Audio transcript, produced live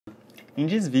In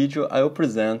this video, I will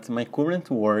present my current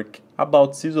work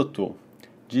about sisotool.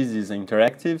 This is an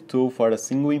interactive tool for a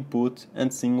single input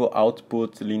and single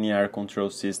output linear control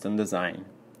system design.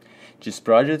 This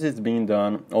project is being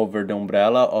done over the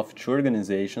umbrella of two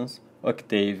organizations,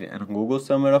 Octave and Google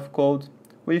Summer of Code,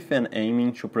 with an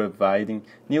aiming to providing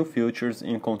new features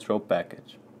in control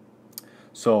package.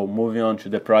 So, moving on to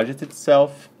the project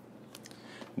itself,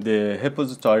 the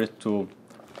repository tool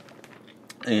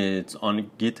it's on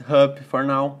GitHub for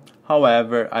now.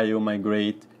 However, I will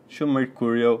migrate to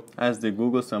Mercurial as the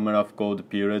Google Summer of Code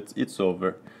period is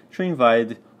over, to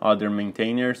invite other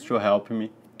maintainers to help me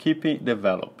keep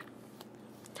developing.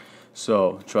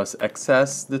 So, to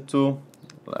access the tool,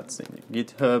 let's say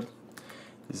GitHub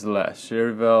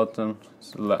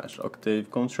 /Shervelton/Octave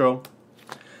Control.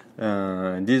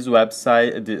 This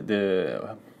website,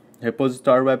 the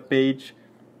repository webpage,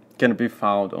 can be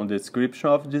found on the description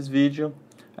of this video,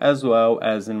 as well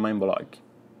as in my blog.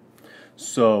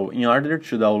 So, in order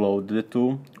to download the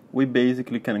tool, we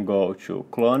basically can go to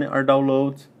clone or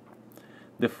download.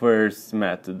 The first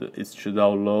method is to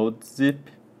download zip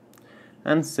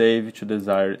and save to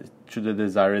the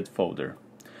desired folder.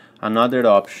 Another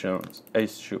option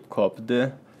is to copy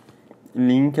the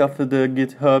link of the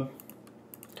GitHub,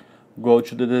 go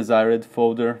to the desired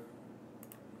folder,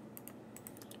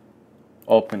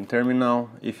 open terminal.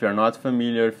 If you're not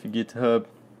familiar with GitHub,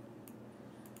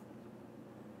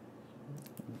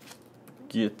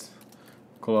 git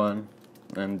clone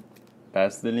and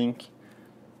paste the link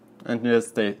and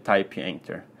just type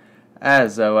enter.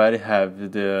 As I already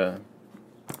have the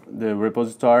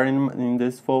repository in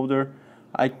this folder,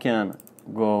 I can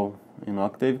go in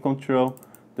Octave Control,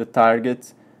 the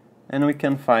target, and we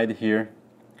can find here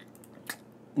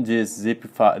this zip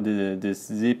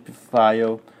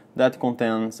file that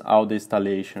contains all the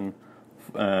installation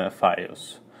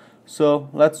files. So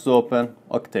let's open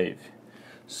Octave.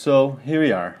 So here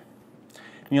we are.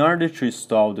 In order to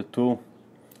install the tool,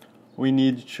 we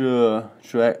need to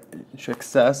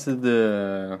access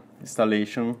the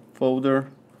installation folder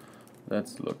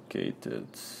that's located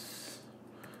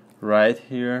right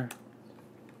here.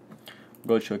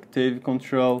 Go to Octave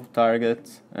Control,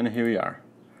 Target, and here we are.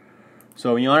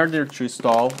 So in order to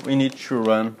install, we need to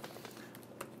run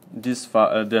this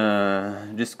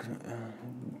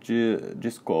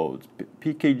code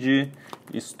pkg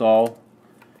install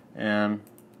and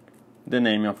the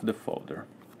name of the folder.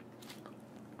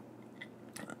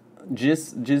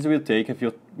 This will take a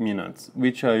few minutes,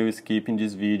 which I will skip in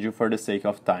this video for the sake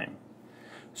of time.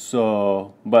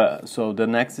 So the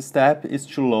next step is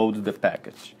to load the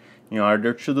package. In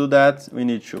order to do that, we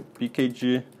need to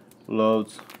pkg load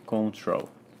control.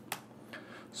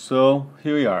 So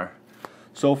here we are.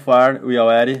 So far, we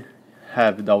already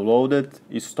have downloaded,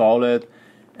 installed,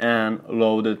 and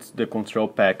loaded the control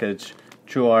package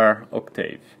to our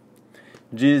Octave.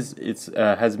 This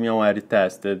has been already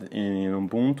tested in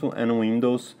Ubuntu and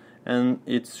Windows, and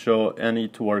it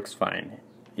works fine.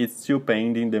 It's still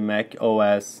pending the Mac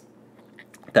OS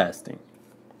testing.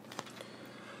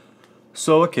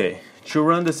 So okay, to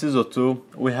run the sisotool,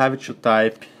 we have to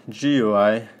type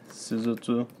GUI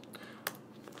sisotool.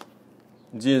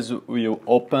 This will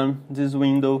open this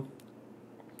window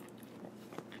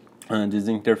and this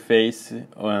interface.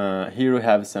 Here we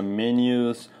have some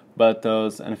menus,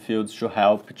 buttons, and fields to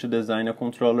help to design a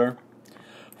controller.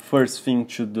 First thing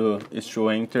to do is to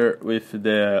enter with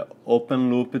the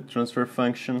open loop transfer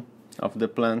function of the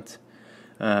plant.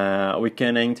 We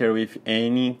can enter with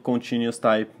any continuous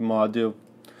type module.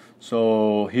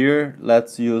 So here,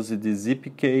 let's use the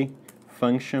zipk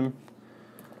function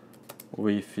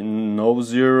with no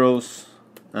zeros.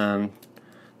 And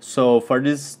so for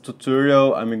this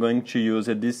tutorial, I'm going to use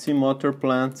a DC motor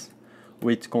plant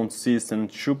which consists in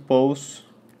 2 poles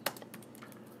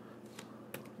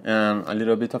and a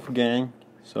little bit of gain.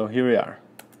 So here we are.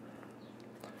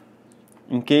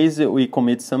 In case we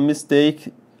commit some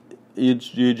mistake,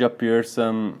 it appears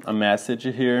a message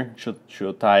here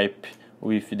to type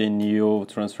with the new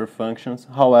transfer functions.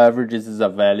 However, this is a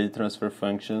valid transfer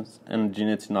function and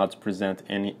did not present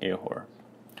any error.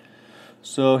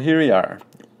 So here we are.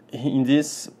 In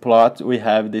this plot, we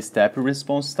have the step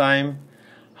response time.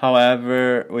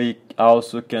 However, we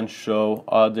also can show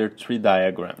other 3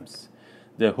 diagrams.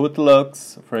 The root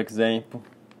lux, for example,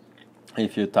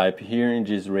 if you type here in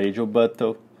this radio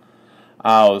button.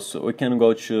 Also, we can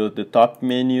go to the top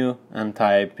menu and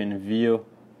type in view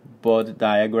body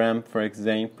diagram, for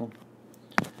example.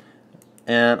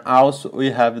 And also we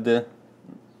have the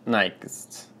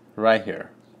next right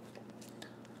here.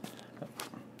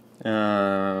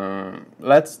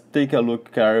 Let's take a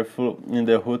look carefully in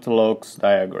the root lux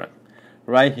diagram.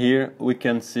 Right here we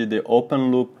can see the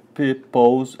open loop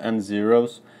poles and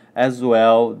zeros, as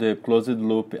well the closed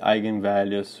loop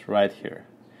eigenvalues right here.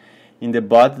 In the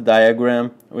bot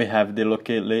diagram we have the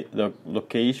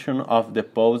location of the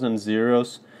poles and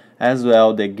zeros, as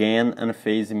well the gain and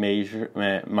phase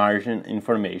margin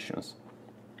informations.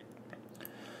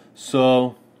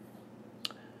 So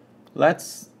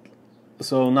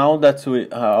now that we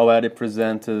already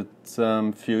presented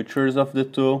some features of the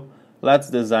tool, let's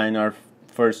design our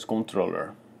first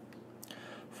controller.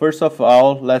 First of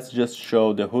all, let's just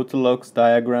show the hootlux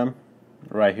diagram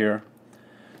right here.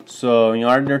 So in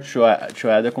order to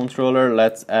add a controller,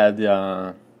 let's add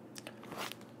a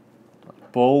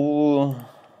pole.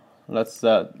 Let's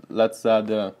add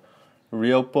a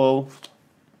real pole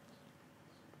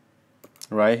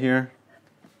right here,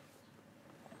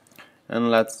 and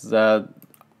let's add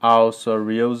also a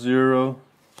real zero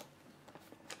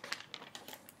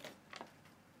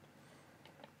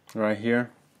right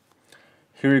here.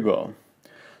 Here we go.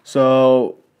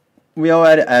 So we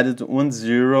already added 1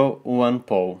 0, 1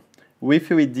 pole. If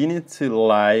we didn't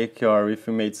like, or if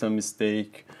we made some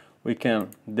mistake, we can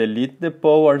delete the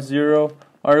pole or zero,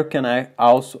 or you can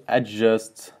also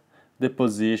adjust the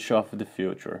position of the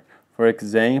filter. For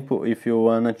example, if you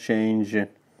want to change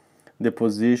the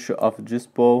position of this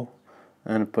pole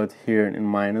and put here in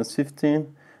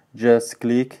 -15, just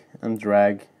click and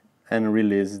drag and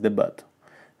release the button.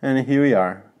 And here we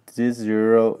are. This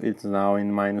zero is now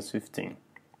in -15.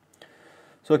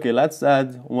 So okay, let's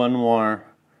add one more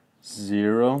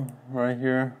zero right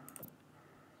here.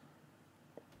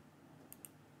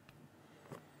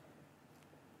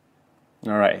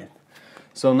 Alright,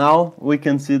 so now we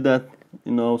can see that,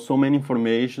 so many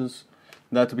informations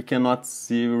that we cannot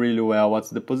see really well what's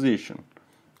the position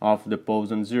of the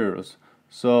poles and zeros.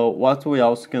 So what we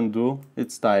also can do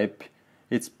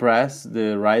is press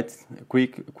the right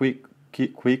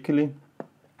quickly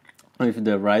with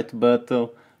the right button,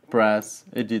 press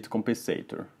edit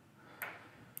compensator.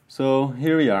 So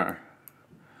here we are.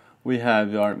 We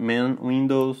have our main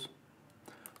windows,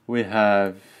 we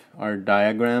have our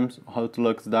diagrams,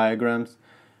 hootlux diagrams,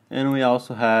 and we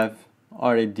also have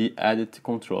our edit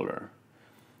controller.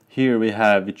 Here we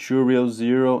have 2 real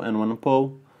zero and 1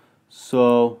 pole.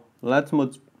 So let's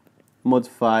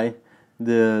modify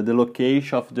the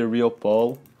location of the real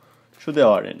pole to the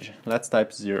orange. Let's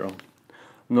type 0.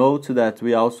 Note that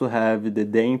we also have the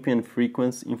damping and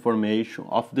frequency information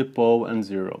of the pole and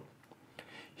zero.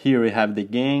 Here we have the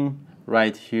gain,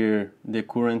 right here the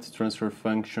current transfer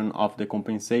function of the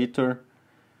compensator.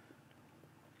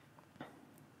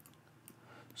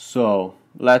 So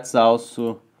let's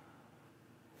also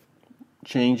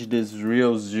change this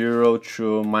real zero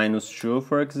to -2,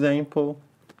 for example,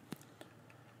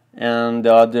 and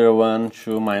the other one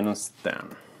to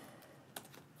 -10.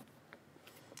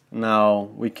 Now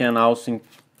we can also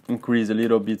increase a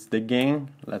little bit the gain.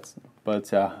 Let's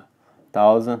put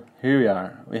 1000. Here we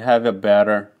are. We have a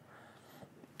better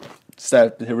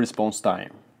set response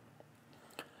time.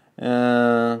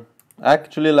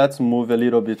 Actually, let's move a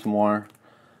little bit more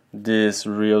this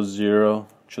real zero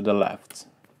to the left.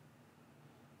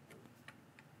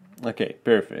 Okay,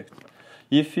 perfect.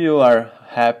 If you are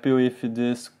happy with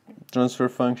this transfer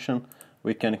function,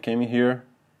 we can come here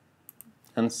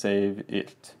and save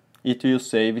it. It will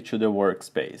save it to the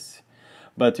workspace.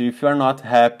 But if you are not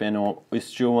happy and we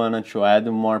still want to add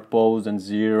more poles and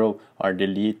zero or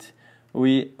delete,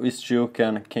 we still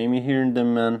can come here in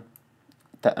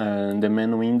the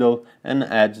main window and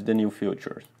add the new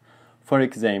features. For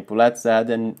example, let's add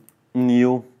a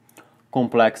new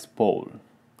complex pole.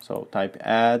 So type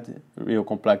add real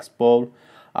complex pole.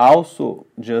 Also,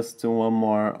 just one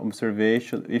more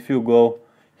observation. If you go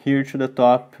here to the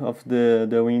top of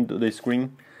the window, the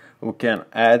screen, we can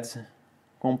add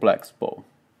complex pole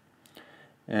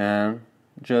and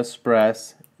just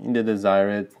press in the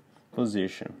desired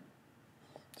position.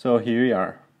 So here we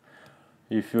are.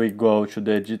 If we go to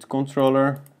the edit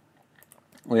controller,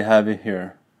 we have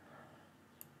here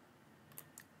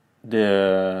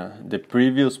the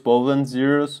previous pole and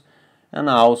zeros, and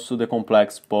also the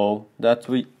complex pole that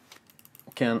we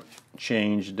can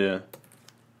change the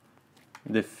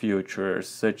features,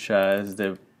 such as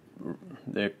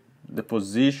the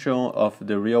position of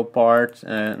the real part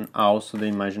and also the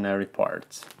imaginary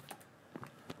parts.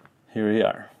 Here we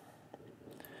are.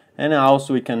 And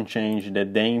also we can change the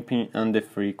damping and the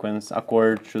frequency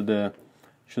according to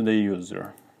the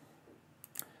user.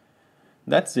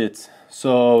 That's it.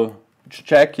 So to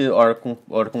check our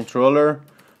controller,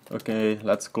 okay,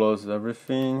 let's close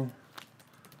everything.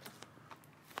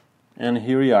 And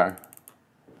here we are.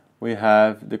 we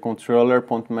have the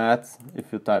controller.mat,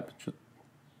 if you type to,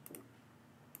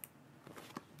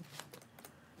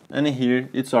 and here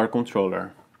it's our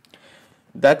controller.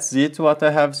 That's it what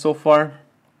I have so far.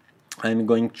 I'm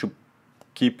going to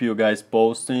keep you guys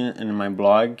posting in my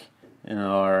blog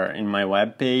or in my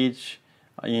web page,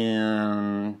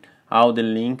 and all the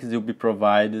links will be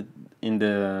provided in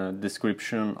the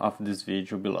description of this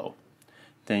video below.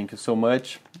 Thank you so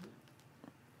much,